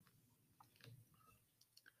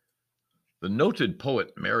The noted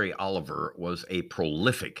poet Mary Oliver was a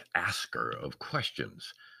prolific asker of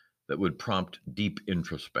questions that would prompt deep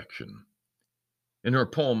introspection. In her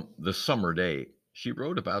poem, The Summer Day, she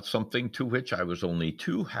wrote about something to which I was only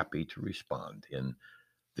too happy to respond in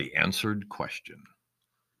The Answered Question.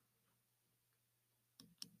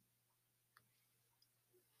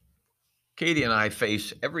 Katie and I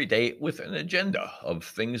face every day with an agenda of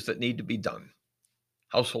things that need to be done: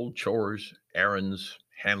 household chores, errands,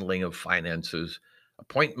 handling of finances,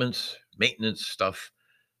 appointments, maintenance stuff,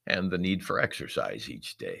 and the need for exercise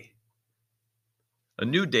each day. A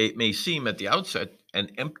new day may seem at the outset an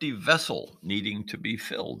empty vessel needing to be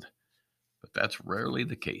filled, but that's rarely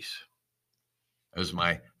the case. As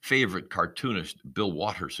my favorite cartoonist Bill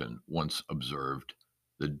Watterson once observed,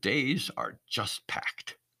 the days are just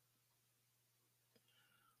packed.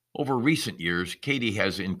 Over recent years, Katie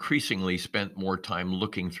has increasingly spent more time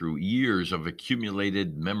looking through years of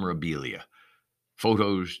accumulated memorabilia: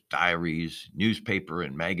 photos, diaries, newspaper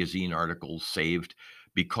and magazine articles saved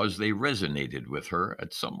because they resonated with her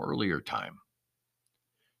at some earlier time.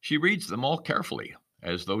 She reads them all carefully,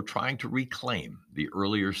 as though trying to reclaim the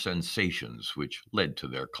earlier sensations which led to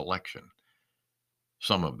their collection.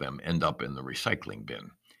 Some of them end up in the recycling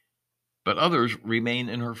bin, but others remain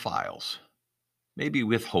in her files, maybe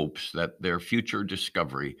with hopes that their future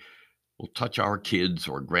discovery will touch our kids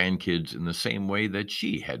or grandkids in the same way that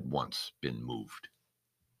she had once been moved.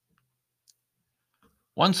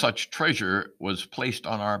 One such treasure was placed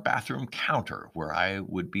on our bathroom counter where I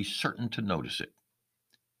would be certain to notice it.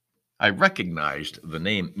 I recognized the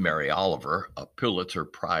name Mary Oliver, a Pulitzer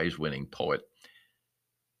Prize winning poet.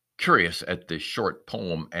 Curious at this short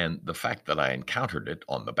poem and the fact that I encountered it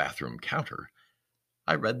on the bathroom counter,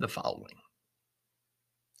 I read the following: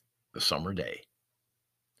 The Summer Day.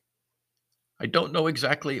 I don't know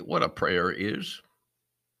exactly what a prayer is.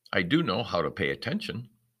 I do know how to pay attention,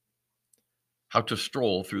 how to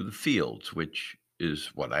stroll through the fields, which is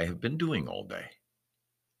what I have been doing all day.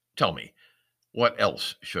 Tell me, what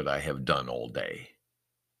else should I have done all day?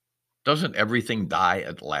 Doesn't everything die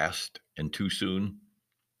at last and too soon?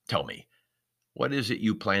 Tell me, what is it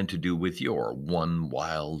you plan to do with your one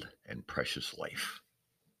wild and precious life?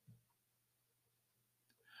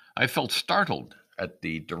 I felt startled at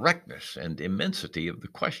the directness and immensity of the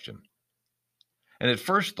question, and at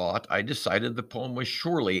first thought I decided the poem was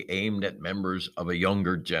surely aimed at members of a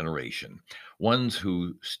younger generation, ones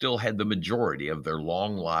who still had the majority of their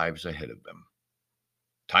long lives ahead of them.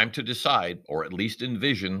 Time to decide, or at least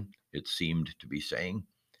envision, it seemed to be saying.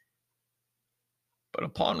 But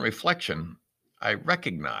upon reflection, I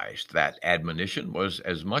recognized that admonition was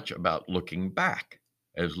as much about looking back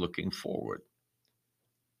as looking forward.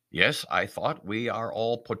 Yes, I thought we are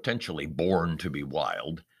all potentially born to be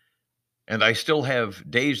wild, and I still have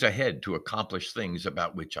days ahead to accomplish things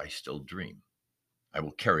about which I still dream. I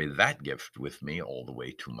will carry that gift with me all the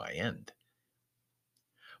way to my end.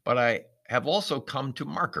 But I have also come to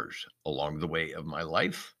markers along the way of my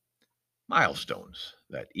life, milestones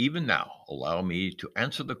that even now allow me to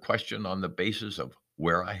answer the question on the basis of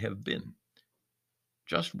where I have been.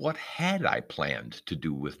 Just what had I planned to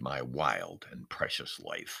do with my wild and precious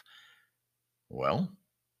life? Well,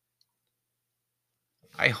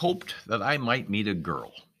 I hoped that I might meet a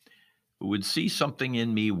girl who would see something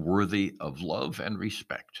in me worthy of love and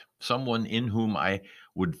respect, someone in whom I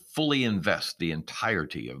would fully invest the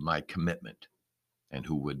entirety of my commitment, and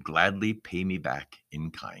who would gladly pay me back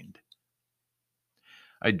in kind.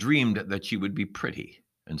 I dreamed that she would be pretty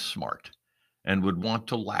and smart, and would want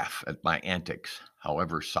to laugh at my antics,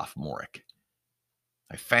 however sophomoric.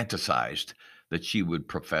 I fantasized that she would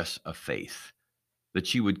profess a faith, that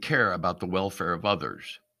she would care about the welfare of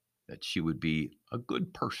others, that she would be a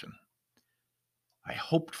good person. I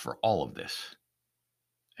hoped for all of this,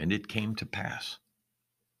 and it came to pass.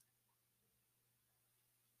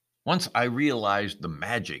 Once I realized the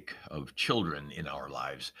magic of children in our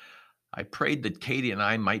lives, I prayed that Katie and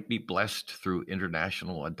I might be blessed through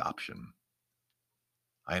international adoption.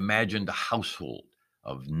 I imagined a household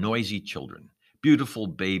of noisy children, beautiful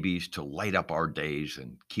babies to light up our days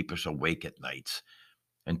and keep us awake at nights,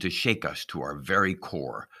 and to shake us to our very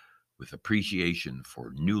core with appreciation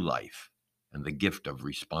for new life and the gift of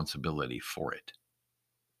responsibility for it.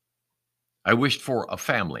 I wished for a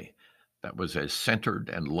family that was as centered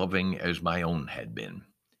and loving as my own had been,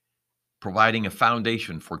 providing a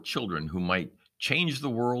foundation for children who might change the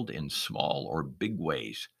world in small or big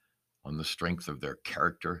ways on the strength of their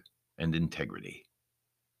character and integrity.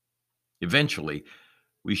 Eventually,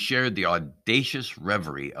 we shared the audacious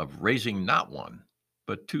reverie of raising not one,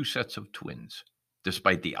 but two sets of twins,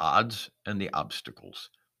 despite the odds and the obstacles.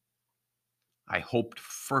 I hoped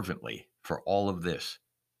fervently for all of this,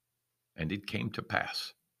 and it came to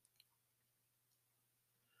pass.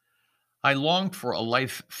 I longed for a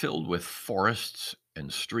life filled with forests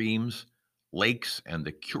and streams, lakes, and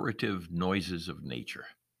the curative noises of nature.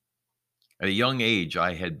 At a young age,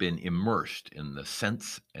 I had been immersed in the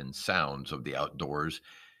scents and sounds of the outdoors,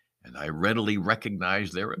 and I readily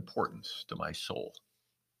recognized their importance to my soul.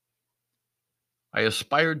 I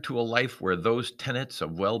aspired to a life where those tenets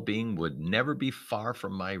of well being would never be far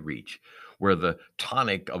from my reach, where the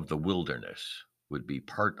tonic of the wilderness would be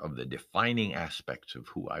part of the defining aspects of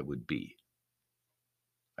who I would be.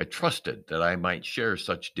 I trusted that I might share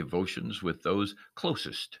such devotions with those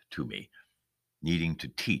closest to me, needing to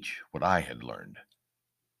teach what I had learned.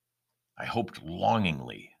 I hoped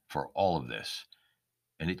longingly for all of this,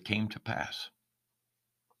 and it came to pass.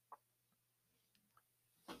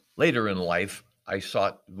 Later in life, I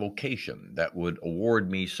sought vocation that would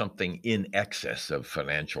award me something in excess of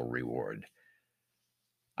financial reward.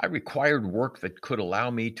 I required work that could allow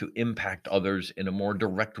me to impact others in a more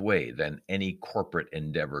direct way than any corporate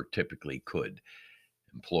endeavor typically could,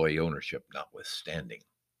 employee ownership notwithstanding.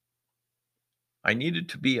 I needed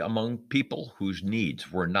to be among people whose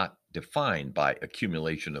needs were not defined by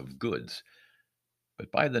accumulation of goods,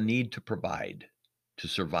 but by the need to provide, to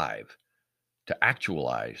survive, to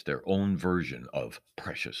actualize their own version of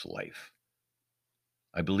precious life.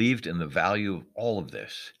 I believed in the value of all of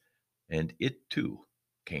this, and it too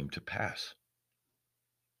came to pass.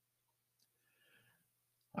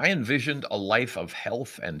 I envisioned a life of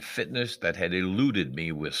health and fitness that had eluded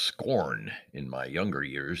me with scorn in my younger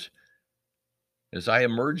years. As I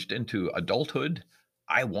emerged into adulthood,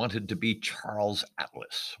 I wanted to be Charles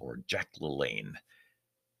Atlas or Jack LaLanne.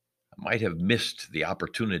 I might have missed the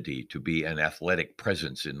opportunity to be an athletic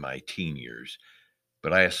presence in my teen years,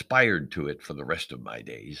 but I aspired to it for the rest of my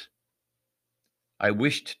days. I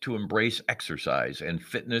wished to embrace exercise and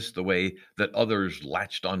fitness the way that others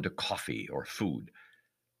latched onto coffee or food.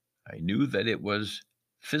 I knew that it was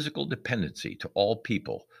physical dependency to all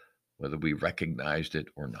people, whether we recognized it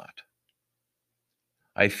or not.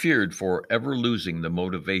 I feared for ever losing the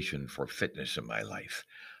motivation for fitness in my life.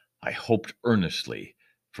 I hoped earnestly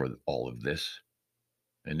for all of this,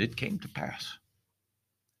 and it came to pass.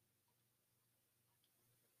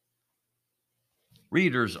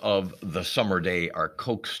 Readers of The Summer Day are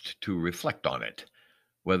coaxed to reflect on it,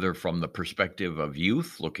 whether from the perspective of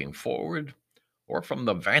youth looking forward or from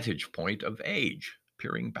the vantage point of age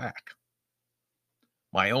peering back.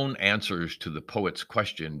 My own answers to the poet's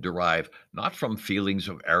question derive not from feelings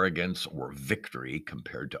of arrogance or victory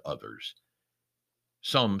compared to others.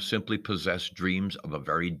 Some simply possess dreams of a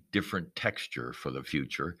very different texture for the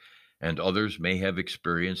future, and others may have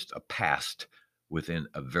experienced a past within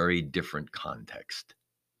a very different context.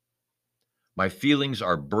 My feelings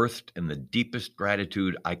are birthed in the deepest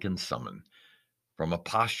gratitude I can summon, from a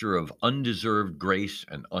posture of undeserved grace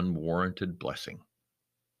and unwarranted blessing.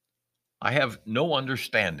 I have no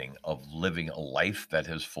understanding of living a life that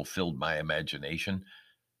has fulfilled my imagination,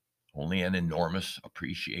 only an enormous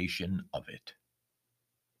appreciation of it.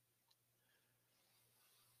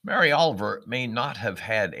 Mary Oliver may not have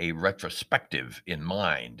had a retrospective in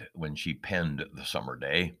mind when she penned The Summer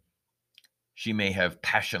Day. She may have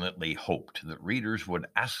passionately hoped that readers would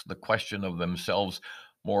ask the question of themselves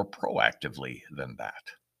more proactively than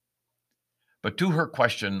that. But to her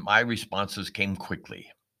question, my responses came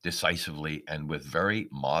quickly, decisively, and with very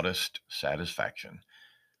modest satisfaction.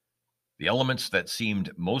 The elements that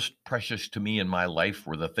seemed most precious to me in my life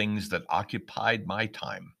were the things that occupied my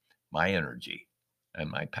time, my energy, and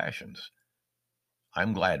my passions.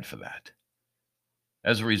 I'm glad for that.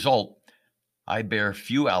 As a result, I bear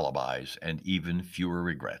few alibis and even fewer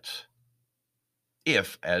regrets.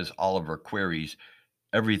 If, as Oliver queries,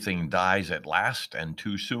 everything dies at last and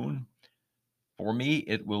too soon, for me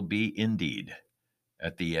it will be indeed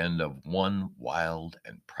at the end of one wild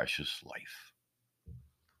and precious life.